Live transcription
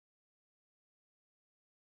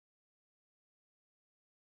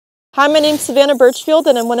Hi, my name's Savannah Birchfield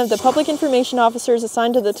and I'm one of the public information officers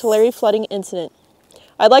assigned to the Tulare flooding incident.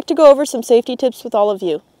 I'd like to go over some safety tips with all of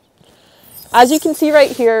you. As you can see right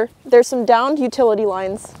here, there's some downed utility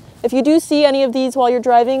lines. If you do see any of these while you're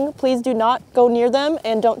driving, please do not go near them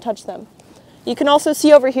and don't touch them. You can also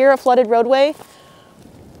see over here a flooded roadway.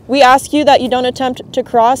 We ask you that you don't attempt to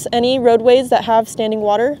cross any roadways that have standing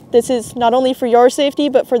water. This is not only for your safety,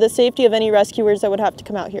 but for the safety of any rescuers that would have to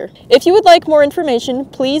come out here. If you would like more information,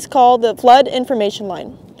 please call the Flood Information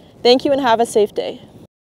Line. Thank you and have a safe day.